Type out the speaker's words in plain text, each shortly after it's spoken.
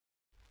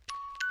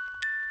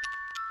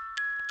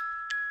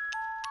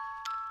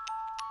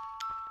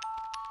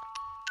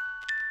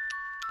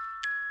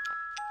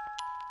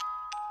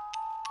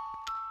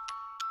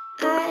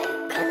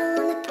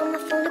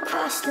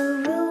across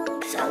the room,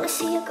 'cause all I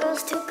see are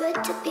girls too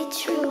good to be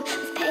true,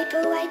 with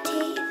paper white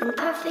teeth and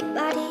perfect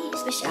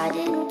bodies. Wish I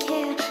didn't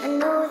care. I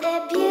know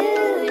their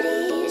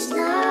beauty's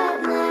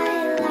not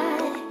my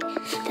life,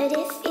 but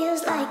it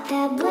feels like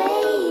that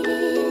weight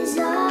is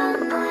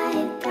on my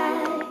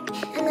back,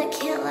 and I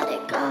can't let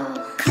it go.